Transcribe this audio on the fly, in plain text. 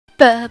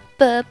Hello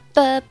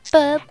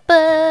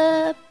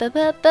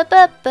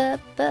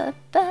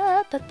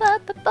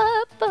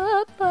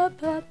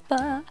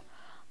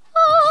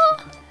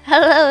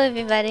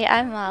everybody,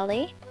 I'm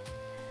Molly.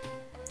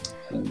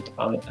 And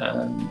I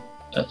am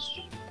Ash.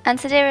 And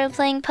today we're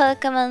playing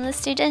Pokemon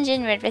Mystery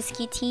Dungeon Red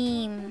Rescue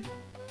Team.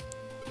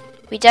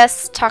 We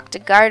just talked to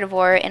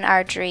Gardevoir in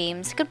our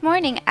dreams. Good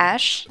morning,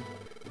 Ash.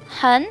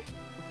 Hun?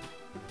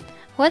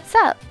 What's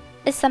up?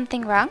 Is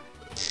something wrong?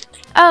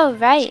 Oh,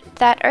 right,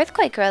 that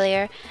earthquake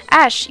earlier.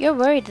 Ash, you're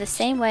worried the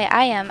same way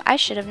I am. I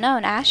should have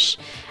known, Ash.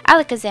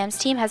 Alakazam's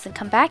team hasn't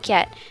come back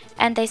yet,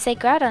 and they say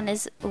Groudon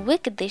is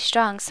wickedly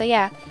strong, so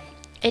yeah,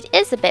 it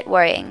is a bit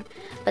worrying.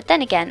 But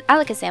then again,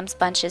 Alakazam's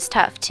bunch is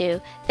tough,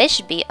 too. They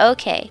should be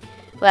okay.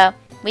 Well,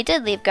 we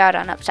did leave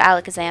Groudon up to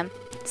Alakazam,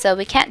 so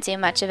we can't do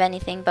much of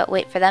anything but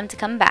wait for them to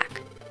come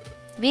back.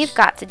 We've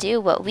got to do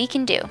what we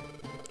can do.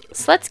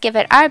 So let's give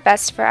it our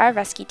best for our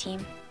rescue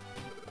team.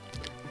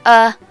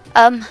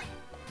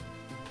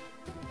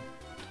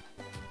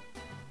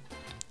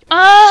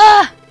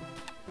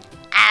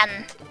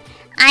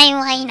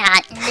 Why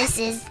not? This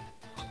is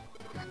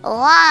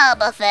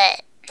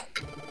Wobbuffet.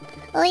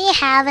 We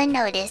have a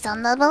notice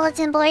on the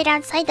bulletin board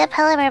outside the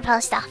Pelipper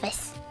post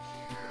office.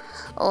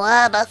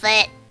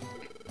 Wobbuffet,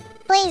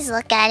 please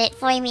look at it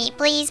for me,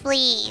 please,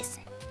 please.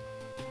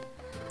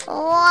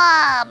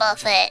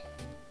 Wobbuffet,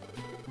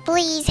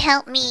 please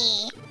help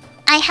me.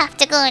 I have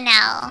to go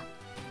now.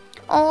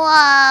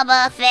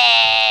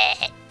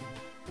 Wobbuffet.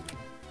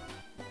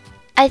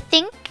 I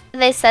think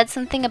they said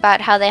something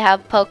about how they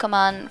have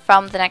Pokemon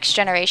from the next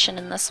generation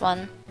in this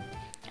one.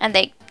 And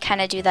they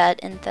kind of do that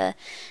in the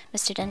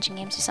Mr. Dungeon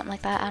games or something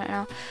like that. I don't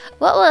know.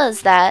 What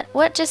was that?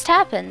 What just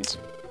happened?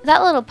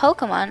 That little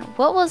Pokemon.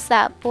 What was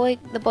that boy?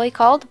 The boy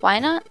called? Why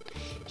not?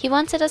 He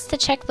wanted us to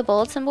check the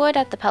bulletin board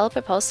at the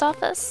Pelipper post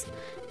office.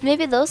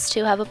 Maybe those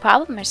two have a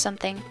problem or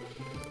something.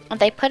 And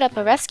they put up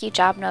a rescue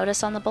job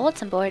notice on the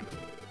bulletin board.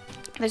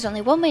 There's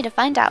only one way to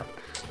find out.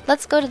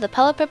 Let's go to the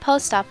Pelipper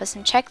post office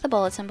and check the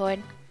bulletin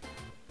board.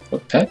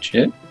 Fuck that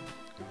shit.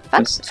 Fuck.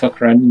 Just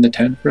fuck around in the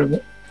town for a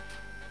bit.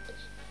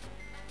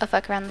 Oh,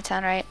 fuck around the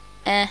town, right?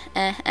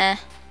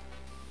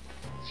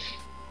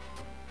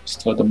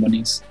 Store the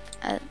monies.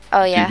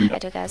 Oh yeah, I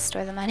do gotta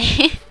store the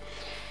money.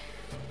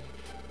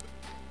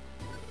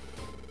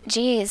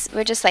 Jeez,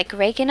 we're just like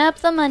raking up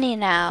the money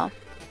now.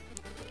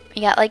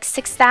 We got like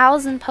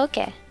 6,000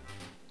 Poke.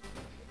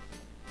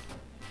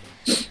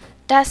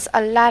 That's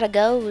a lot of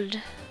gold.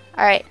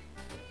 Alright.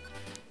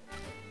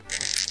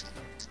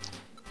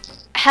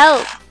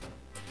 Help!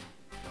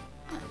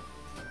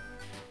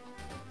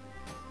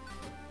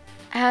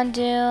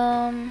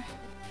 Houndoom.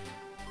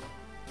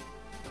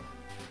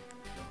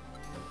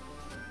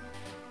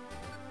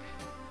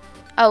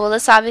 Oh, well,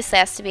 this obviously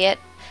has to be it.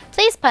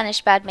 Please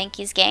punish Bad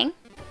Mankey's gang.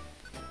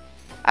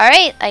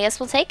 Alright, I guess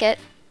we'll take it.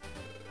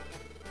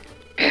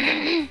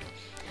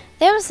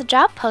 There was a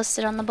job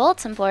posted on the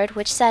bulletin board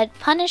which said,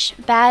 "Punish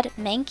Bad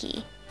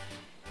Mankey."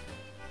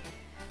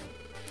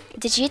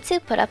 Did you two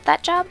put up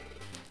that job?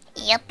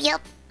 Yup.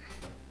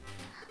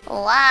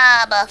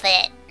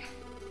 Wobbuffet.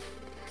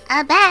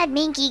 A bad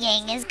Mankey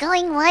gang is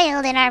going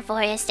wild in our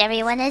forest.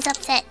 Everyone is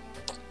upset.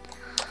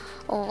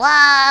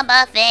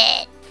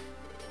 Wobbuffet.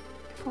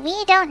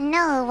 We don't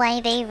know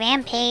why they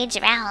rampage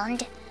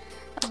around,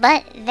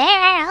 but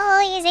they're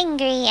always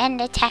angry and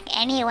attack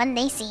anyone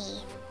they see.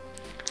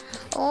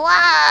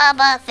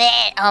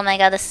 Wobbuffet. Oh my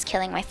god, this is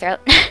killing my throat.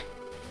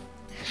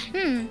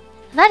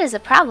 That is a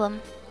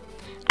problem.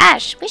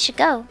 Ash, we should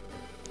go.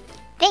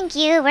 Thank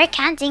you, we're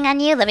counting on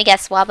you. Let me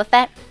guess,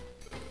 Wobbuffet?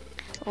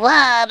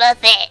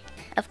 Wobbuffet.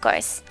 Of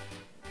course.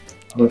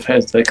 Wobbuffet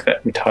is like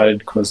that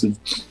retired cousin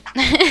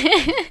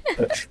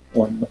of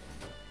one.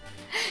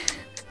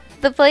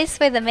 The place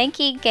where the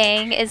Mankey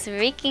gang is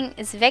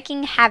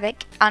wreaking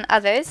havoc on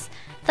others,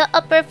 the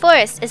upper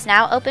forest is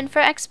now open for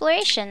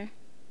exploration.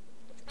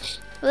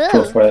 Woo.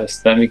 Upper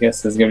forest. Let me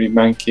guess. There's gonna be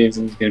Mankeys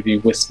and there's gonna be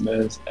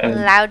Whismers and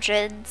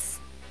Loudreds.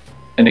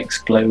 And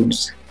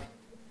Explodes.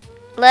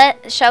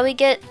 Shall we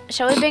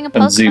bring a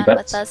Pokemon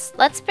with us?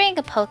 Let's bring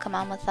a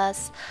Pokemon with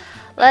us.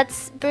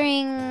 Let's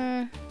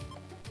bring...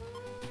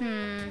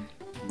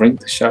 Bring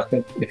the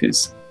Shocker if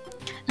it's...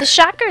 The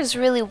Shocker is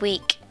really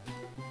weak.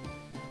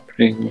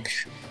 Bring...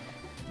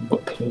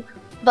 Butt Plug.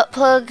 Butt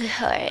Plug,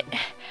 alright.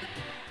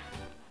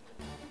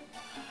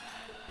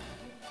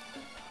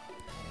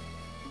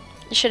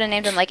 You should have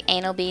named him like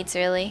Anal Beads,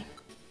 really.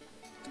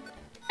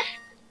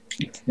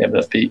 Yeah, but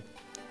that'd be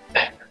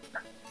a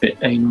bit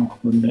anal,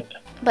 wouldn't it?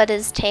 But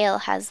his tail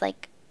has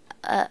like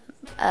a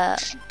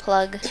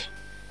plug,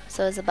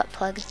 so is a butt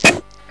plug.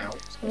 Ow.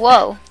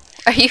 Whoa,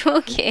 are you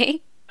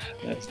okay?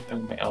 That's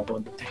down my elbow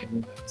on the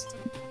table.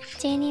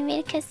 Do you need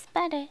me to kiss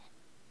better?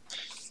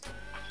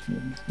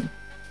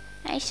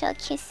 I shall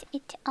kiss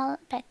it all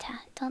better,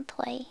 don't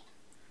worry.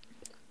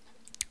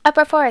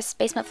 Upper Forest,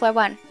 basement floor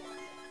 1.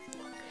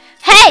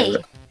 Hey!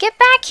 Get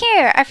back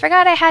here! I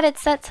forgot I had it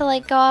set to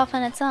like go off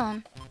on its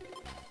own.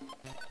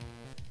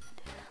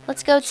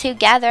 Let's go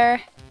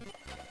together.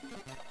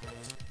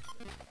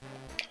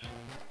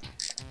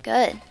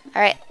 Good.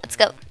 Alright, let's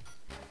go.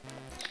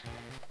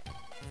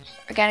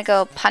 We're gonna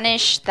go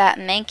punish that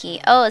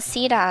Mankey. Oh, a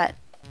C-Dot.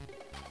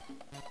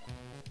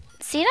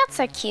 C-Dots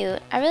are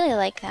cute. I really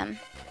like them.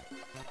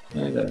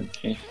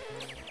 Okay.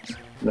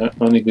 They're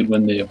only good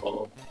when they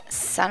evolve.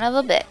 Son of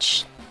a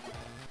bitch.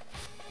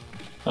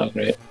 Oh,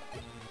 great.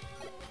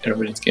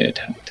 Everybody's getting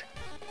attacked.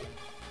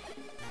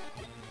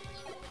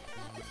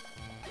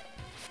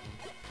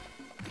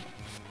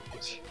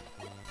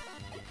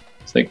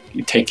 It's like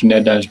you're taking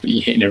no damage, but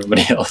you're hitting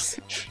everybody else.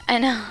 I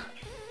know.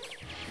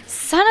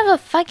 Son of a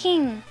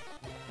fucking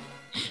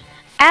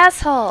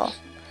asshole.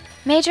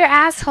 Major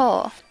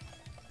asshole.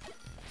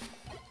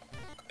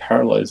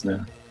 Paralyzed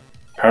now.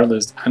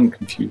 Paralyzed and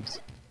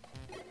confused.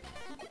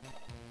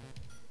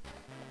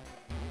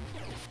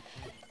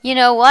 You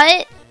know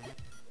what?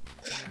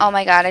 Oh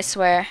my god, I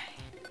swear.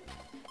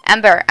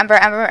 Ember, Ember,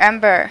 Ember,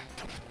 Ember.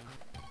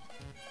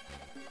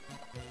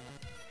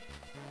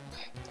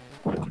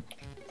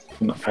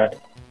 Not bad.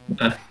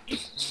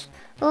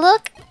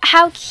 Look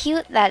how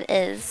cute that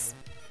is.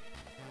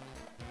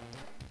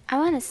 I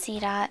want to see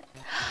that.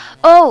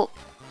 Oh,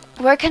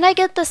 where can I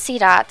get the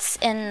C-Dots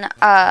in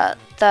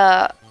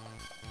the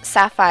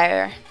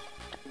Sapphire?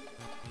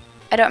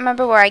 I don't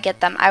remember where I get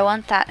them. I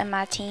want that in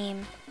my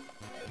team.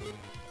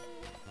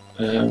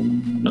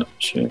 Not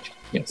sure if you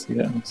can get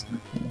C-Dots.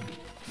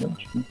 Not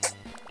sure.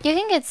 You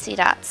can get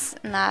C-Dots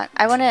in that.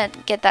 I want to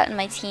get that in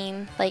my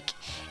team. Like,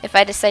 if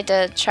I decide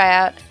to try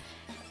out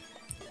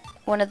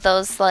one of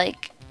those,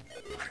 like,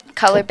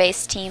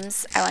 color-based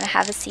teams, I want to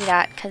have a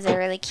C-Dot because they're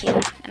really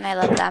cute and I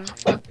love them.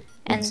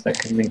 And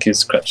second, Mankey's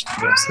scratched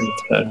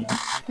the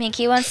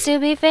Mankey wants to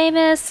be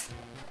famous.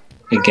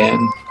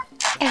 again.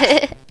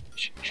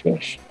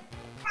 Shush.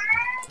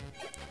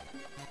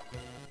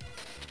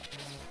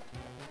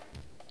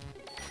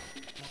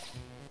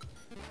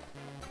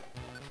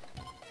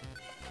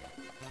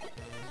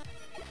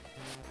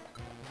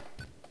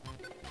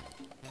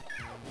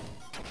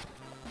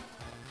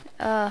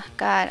 Oh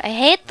god, I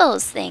hate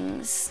those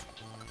things.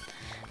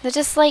 They're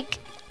just like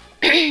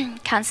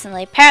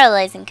constantly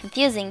paralyzing,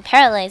 confusing,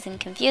 paralyzing,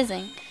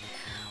 confusing.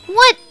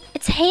 What?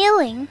 It's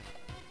hailing.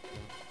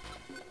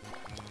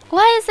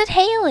 Why is it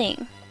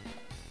hailing?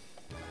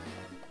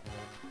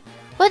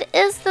 What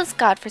is this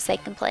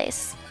godforsaken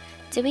place?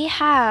 Do we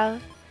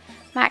have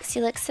max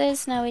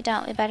elixirs? No, we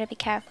don't. We better be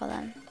careful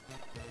then.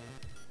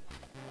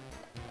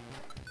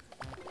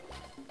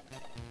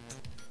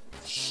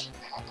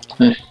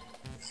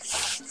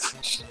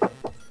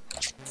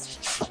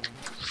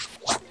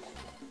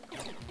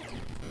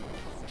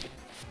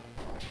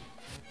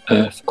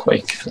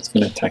 Earthquake. That's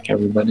gonna attack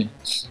everybody.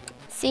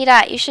 See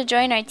that? You should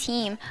join our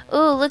team.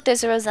 Ooh, look,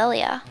 there's a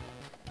Roselia.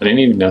 I didn't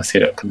even know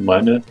C-Dot could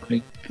mine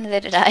Earthquake.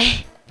 Neither did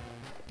I.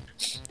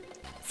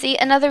 See,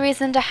 another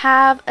reason to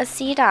have a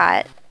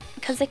C-Dot.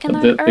 Because they can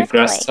learn The Earthquake.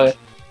 grass type.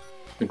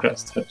 The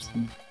grass types.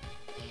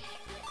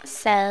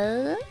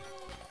 So,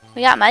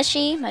 we got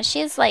Mushy.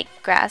 Mushy is like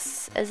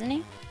grass, isn't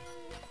he?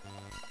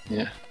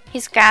 Yeah.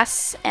 He's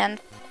grass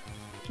and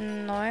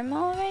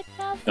normal right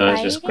now? No,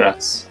 it's just Fighting?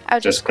 grass. Oh,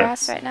 just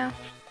grass right now.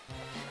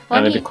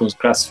 And When it becomes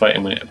grass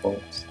fighting when it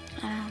evolves.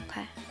 Oh,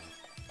 okay.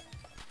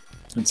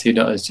 And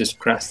C-Dot is just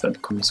grass that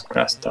becomes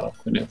grass dark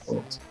when it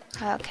evolves.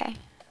 Oh, okay.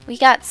 We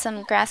got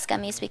some grass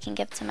gummies we can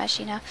give to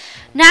Mushy now.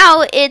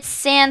 Now it's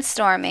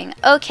sandstorming.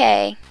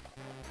 Okay.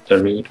 They're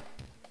rude.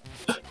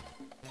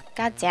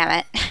 God damn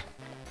it.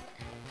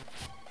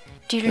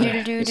 We're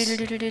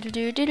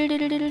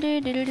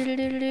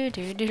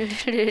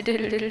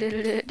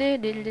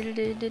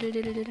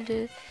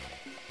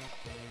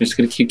just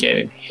gonna keep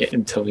getting hit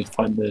until we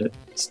find the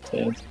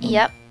stairs.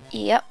 Yep,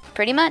 yep,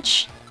 pretty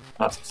much.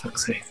 Oh, for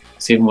fuck's sake.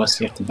 It's even worse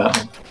you have to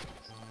battle.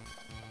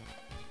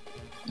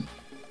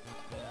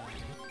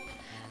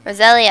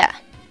 Roselia.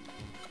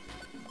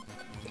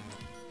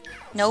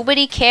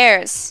 Nobody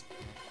cares.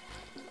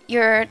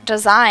 Your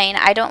design,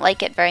 I don't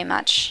like it very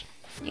much.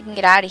 You can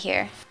get out of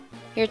here.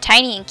 You're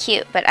tiny and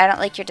cute, but I don't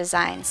like your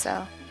design,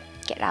 so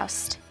get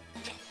oust.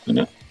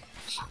 No.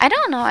 I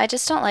don't know, I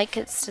just don't like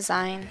its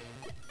design.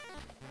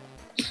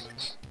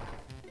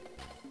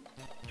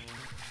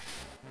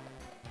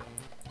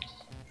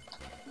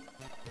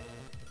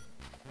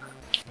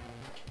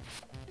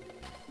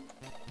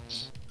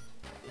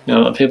 You know,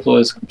 a lot of people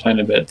always complain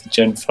about the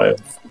Gen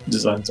 5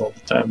 designs all the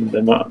time, and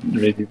they're not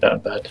really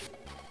that bad.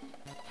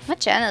 What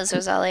gen is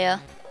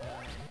Roselia?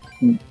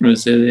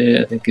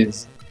 Roselia, I think,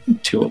 is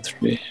 2 or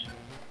 3.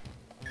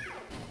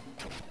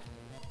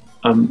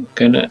 I'm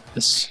gonna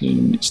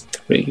assume it's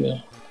 3 though.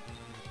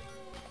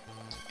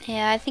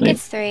 Yeah, I think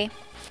it's 3.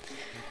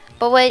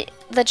 But wait,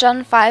 the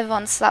Gen 5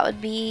 ones, that would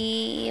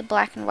be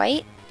black and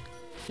white?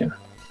 Yeah.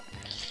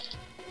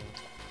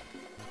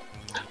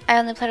 I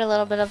only played a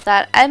little bit of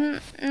that.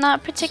 I'm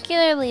not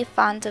particularly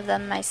fond of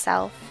them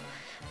myself,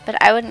 but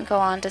I wouldn't go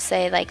on to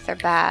say like they're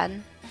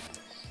bad.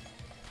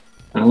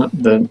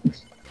 They're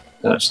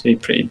actually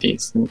pretty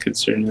decent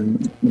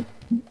considering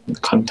the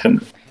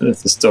content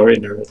of the story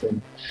and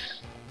everything.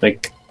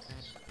 Like,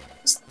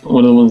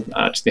 one of the ones that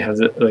actually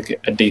has like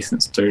a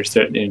decent story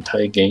throughout the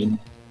entire game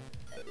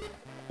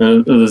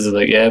And others are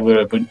like, yeah, we're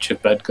a bunch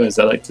of bad guys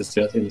that like to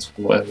steal things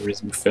for whatever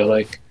reason we feel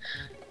like.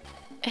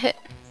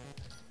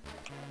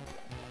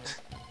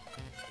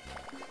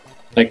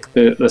 Like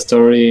the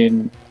story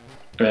in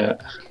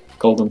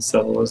Golden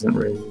Cell wasn't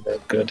really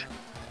that good.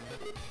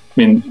 I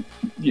mean,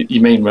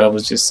 your main role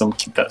was just some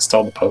kid that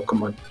stole the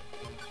Pokemon.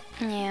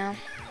 Yeah.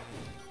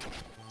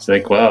 It's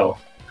like, wow,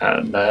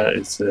 and that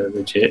is a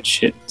legit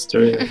shit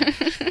story.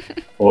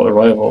 Or a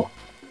rival.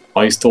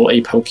 I stole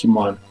a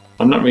Pokemon.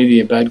 I'm not really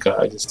a bad guy,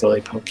 I just stole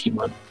a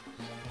Pokemon.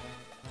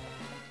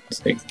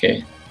 It's like,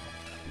 okay.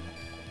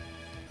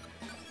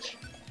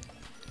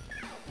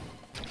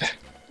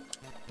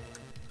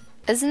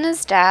 Isn't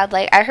his dad,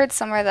 like, I heard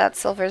somewhere that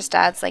Silver's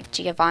dad's like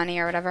Giovanni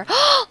or whatever.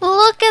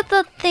 Look at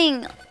the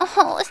thing!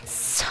 Oh, it's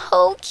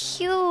so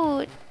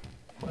cute!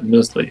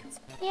 Mostly.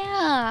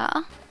 Yeah.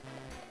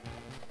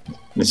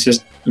 It's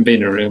just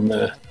been a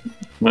rumor. I'm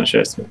not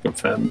sure it's been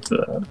confirmed.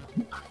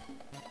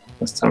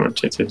 Last time I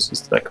checked, it was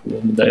just like a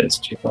rumor that it's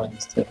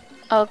Giovanni's dad.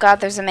 Oh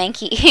god, there's a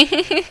Mankey.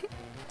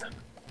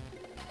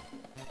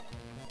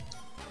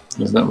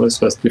 Isn't that what it's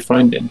supposed to be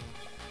finding?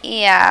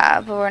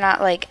 Yeah, but we're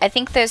not like, I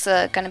think there's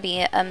gonna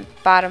be a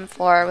bottom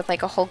floor with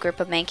like a whole group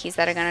of Mankeys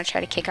that are gonna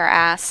try to kick our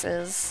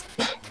asses.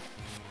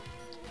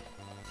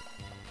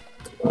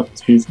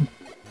 That's easy.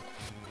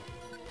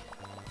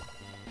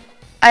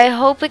 I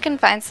hope we can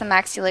find some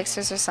max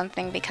elixirs or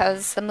something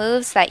because the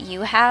moves that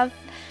you have,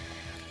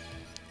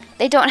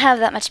 they don't have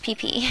that much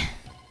PP.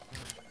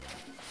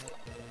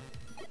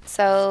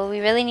 So we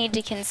really need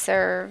to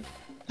conserve.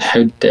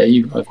 How dare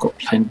you? I've got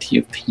plenty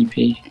of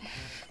PP.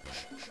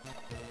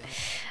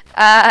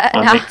 I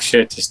No. make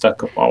sure to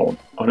stock up on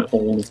it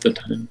all of the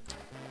time.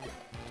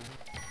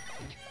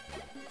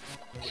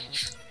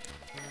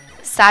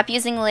 Stop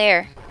using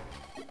Leer.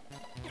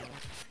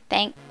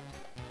 Thank.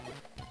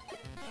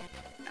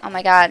 Oh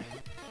my god.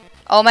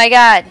 Oh my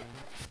god.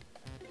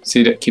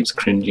 See, that keeps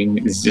cringing.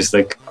 It's just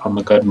like, oh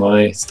my god,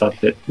 Molly, stop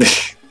it.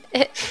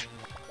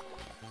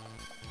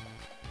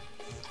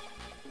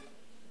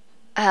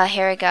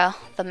 Here we go.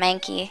 The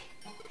Mankey.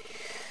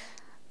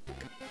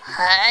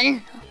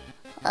 Hun?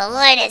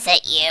 What is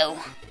it, you?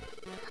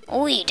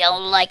 We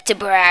don't like to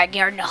brag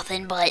or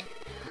nothing, but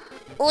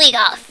we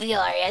got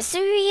furious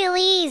real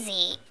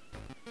easy.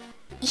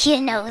 You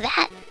know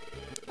that?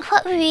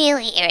 What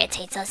really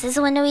irritates us is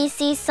when we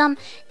see some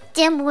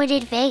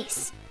dim-witted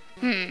face.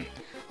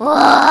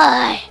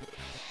 Why?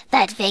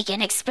 That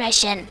vacant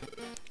expression.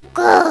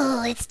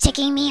 Ooh, it's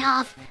ticking me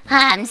off.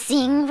 I'm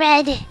seeing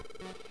red.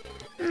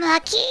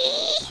 Lucky,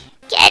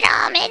 get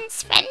 'em,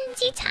 it's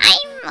frenzy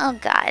time. Oh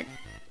god.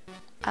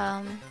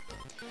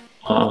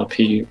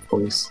 RP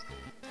voice.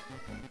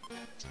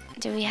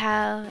 Do we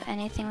have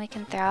anything we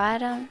can throw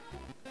at him?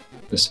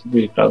 There's a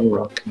really battle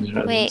rock in there.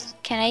 at Wait, least.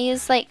 can I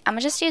use like, I'm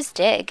gonna just use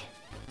dig.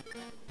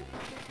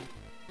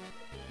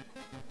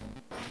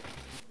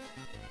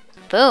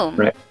 Boom.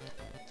 Right.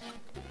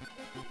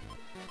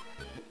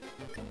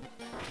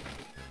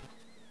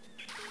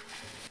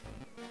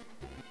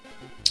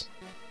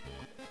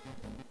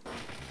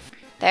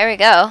 There we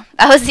go.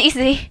 That was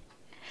easy.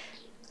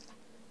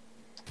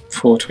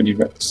 420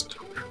 reps.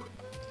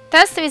 There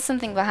has to be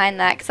something behind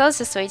that, because that was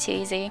just way too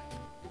easy.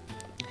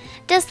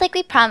 Just like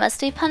we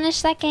promised, we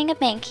punished that gang of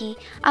Mankey.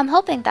 I'm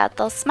hoping that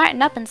they'll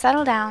smarten up and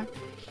settle down.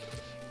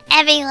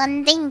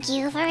 Everyone, thank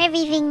you for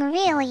everything,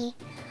 really.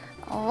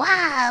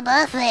 Wow,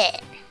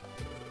 Buffett.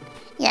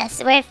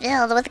 Yes, we're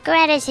filled with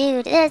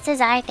gratitude. This is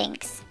our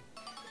thanks.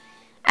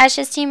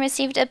 Ash's team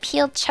received a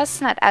peeled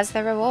chestnut as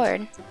their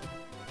reward.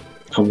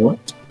 A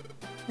what?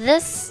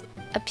 This,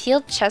 a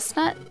peeled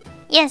chestnut?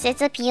 Yes,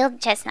 it's a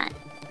peeled chestnut.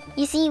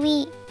 You see,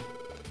 we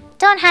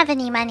don't have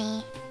any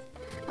money.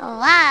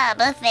 Wow,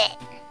 Buffett.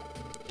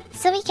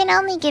 So we can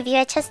only give you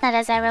a chestnut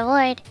as our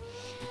reward.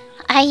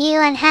 Are you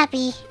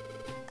unhappy?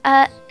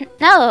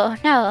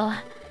 No.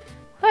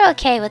 We're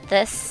okay with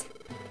this.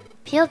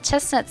 Peeled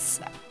chestnuts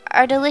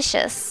are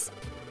delicious.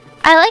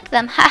 I like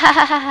them, ha ha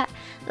ha ha.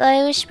 Though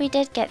I wish we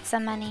did get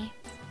some money.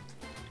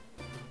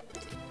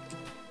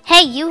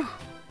 Hey, you!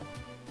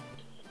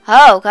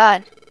 Oh,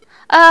 God.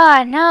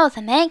 Oh, no,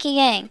 the Mankey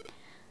gang.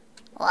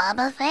 What,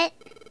 Buffett?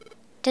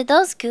 Did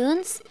those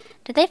goons,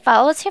 did they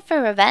follow us here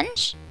for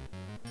revenge?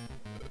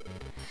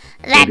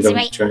 That's Maybe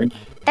right. trying.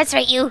 That's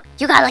right, you.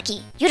 You got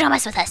lucky. You don't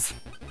mess with us.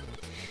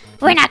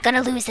 We're not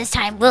gonna lose this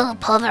time. We'll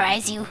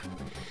pulverize you.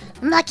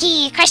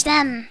 Lucky, crush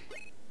them.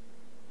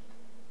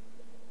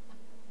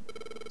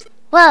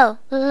 Whoa,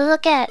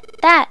 look at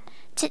that.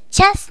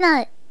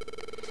 Chestnut.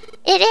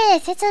 It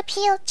is. It's a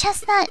peeled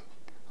chestnut.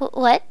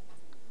 What?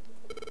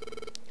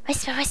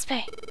 Whisper,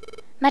 whisper.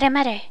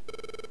 Mutter.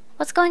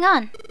 What's going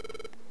on?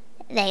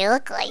 They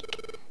look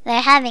like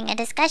they're having a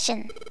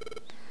discussion.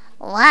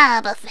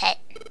 Wow, Buffett.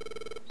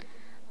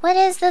 What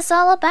is this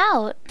all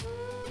about?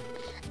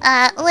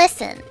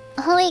 Listen.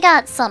 We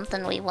got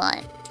something we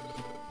want.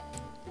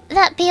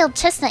 That peeled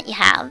chestnut you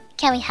have,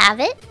 can we have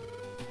it?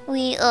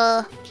 We,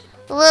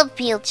 love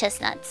peeled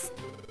chestnuts.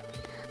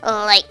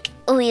 Like,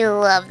 we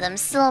love them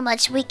so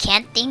much we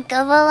can't think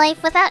of a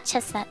life without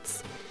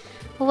chestnuts.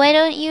 Why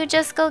don't you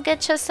just go get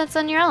chestnuts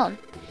on your own?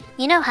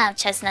 You know how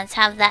chestnuts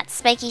have that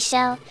spiky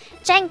shell?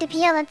 Trying to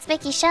peel that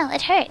spiky shell,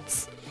 it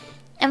hurts.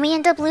 And we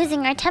end up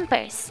losing our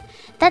tempers.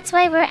 That's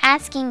why we're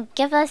asking,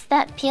 give us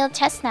that peeled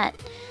chestnut.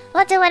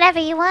 We'll do whatever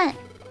you want.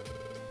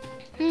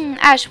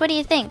 Ash, what do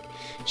you think?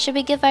 Should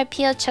we give our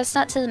peeled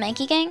chestnut to the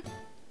Mankey gang?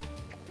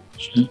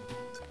 Sure.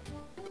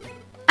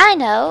 I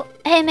know.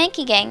 Hey,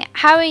 Mankey gang,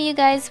 how are you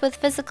guys with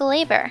physical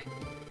labor?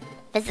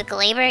 Physical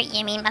labor?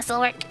 You mean muscle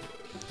work?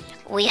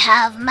 We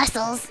have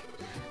muscles,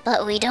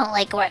 but we don't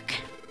like work.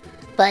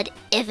 But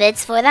if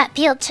it's for that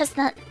peeled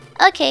chestnut...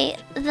 Okay,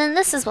 then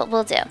this is what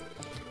we'll do.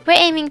 We're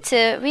aiming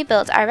to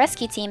rebuild our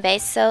rescue team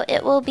base, so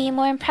it will be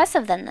more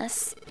impressive than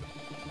this.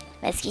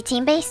 Rescue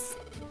team base?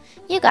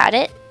 You got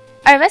it.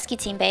 Our rescue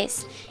team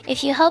base.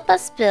 If you help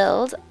us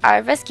build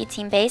our rescue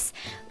team base,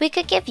 we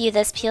could give you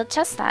this peeled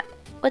chestnut.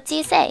 What do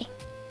you say?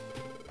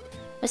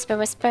 Whisper,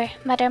 whisper,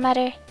 mutter,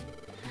 mutter.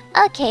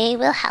 Okay,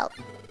 we'll help.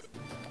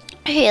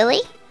 Really?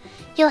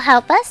 You'll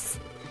help us?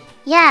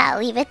 Yeah,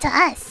 leave it to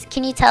us.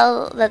 Can you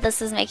tell that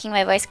this is making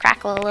my voice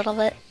crackle a little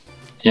bit?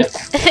 Yep.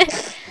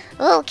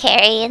 We'll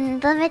carry in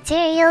the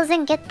materials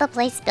and get the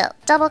place built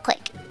double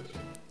quick.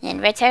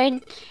 In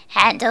return,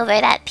 hand over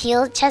that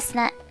peeled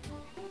chestnut.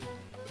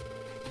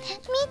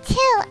 Me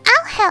too.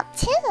 I'll help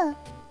too.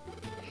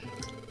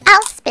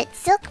 I'll spit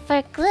silk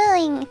for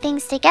gluing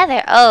things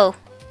together. Oh.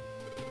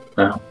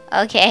 Wow.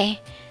 Okay.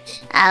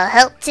 I'll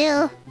help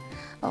too.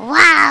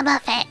 Wow,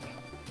 Buffett.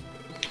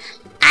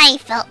 I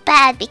felt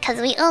bad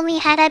because we only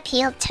had a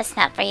peeled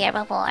chestnut for your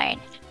reward.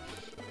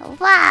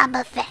 Wow,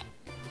 Buffett.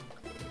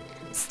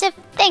 Stiff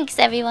thanks,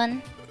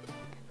 everyone.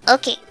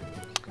 Okay,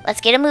 let's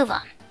get a move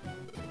on.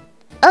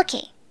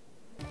 Okay.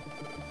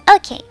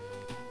 Okay.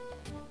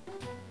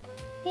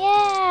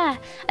 Yeah.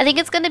 I think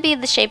it's going to be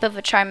the shape of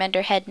a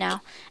Charmander head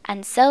now.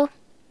 And so,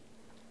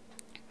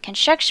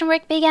 construction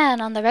work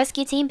began on the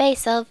rescue team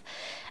base of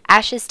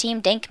Ash's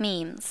team Dank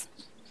Memes.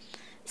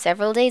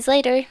 Several days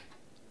later...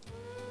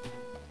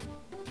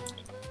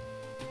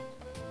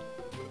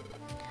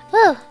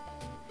 Whew.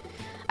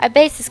 Our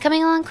base is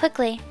coming along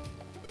quickly.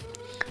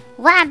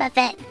 Wow,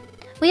 Buffett.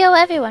 We owe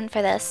everyone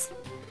for this.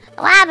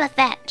 Wow,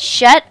 Buffett.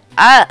 Shut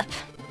up!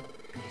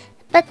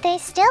 But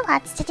there's still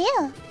lots to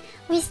do.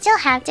 We still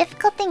have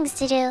difficult things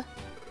to do.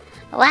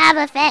 Wow,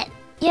 Buffett.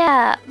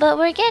 Yeah, but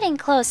we're getting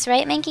close,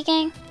 right, Mankey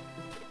gang?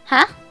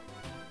 Huh?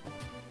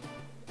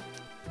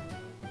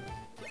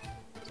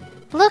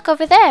 Look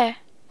over there.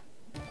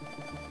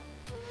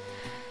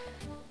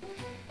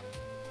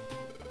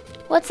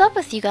 What's up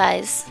with you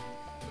guys?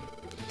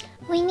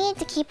 We need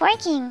to keep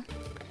working.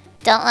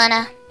 Don't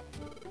wanna.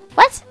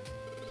 What?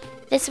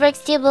 This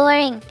work's too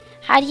boring.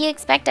 How do you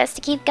expect us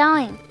to keep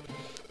going?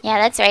 Yeah,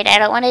 that's right. I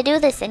don't want to do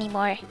this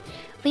anymore.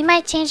 We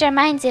might change our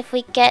minds if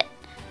you get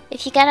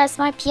us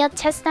more peeled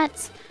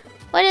chestnuts.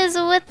 What is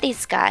with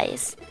these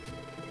guys?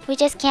 We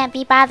just can't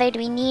be bothered.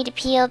 We need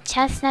peeled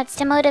chestnuts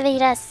to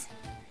motivate us.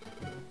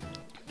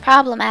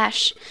 Problem,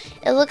 Ash.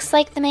 It looks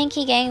like the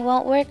Mankey gang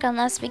won't work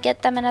unless we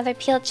get them another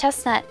peeled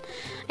chestnut.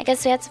 I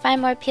guess we have to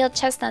find more peeled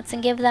chestnuts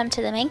and give them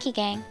to the Mankey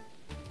gang.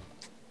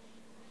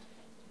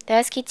 The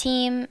rescue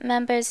team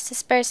members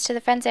disperse to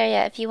the friends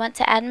area. If you want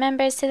to add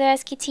members to the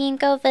rescue team,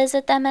 go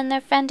visit them in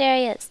their friend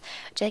areas.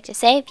 Would you like to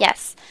save?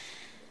 Yes.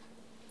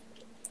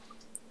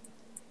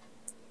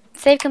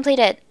 Save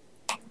completed.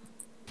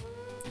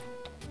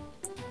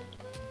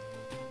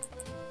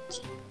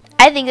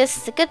 I think this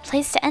is a good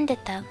place to end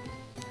it though.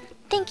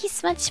 Thank you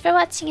so much for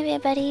watching,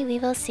 everybody. We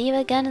will see you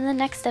again in the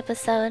next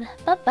episode.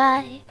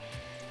 Bye-bye.